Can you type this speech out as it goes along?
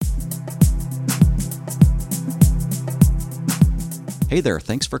Hey there,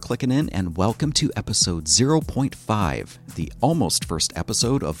 thanks for clicking in and welcome to episode 0.5, the almost first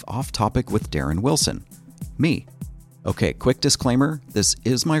episode of Off Topic with Darren Wilson. Me. Okay, quick disclaimer, this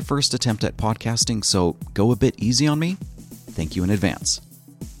is my first attempt at podcasting, so go a bit easy on me. Thank you in advance.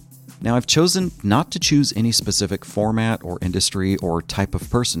 Now, I've chosen not to choose any specific format or industry or type of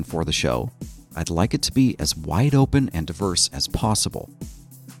person for the show. I'd like it to be as wide open and diverse as possible.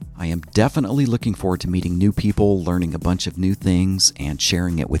 I am definitely looking forward to meeting new people, learning a bunch of new things, and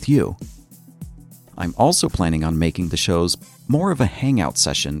sharing it with you. I'm also planning on making the shows more of a hangout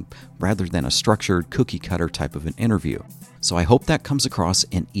session rather than a structured cookie-cutter type of an interview. So I hope that comes across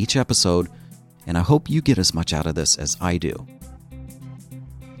in each episode, and I hope you get as much out of this as I do.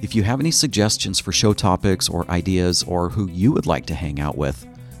 If you have any suggestions for show topics or ideas or who you would like to hang out with,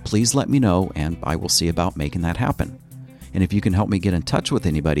 please let me know and I will see about making that happen. And if you can help me get in touch with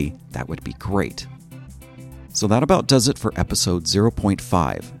anybody, that would be great. So that about does it for episode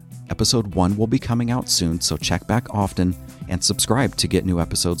 0.5. Episode 1 will be coming out soon, so check back often and subscribe to get new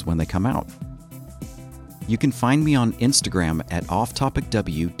episodes when they come out. You can find me on Instagram at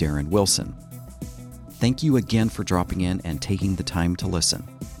OffTopicW Darren Wilson. Thank you again for dropping in and taking the time to listen.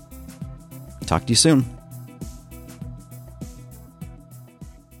 Talk to you soon.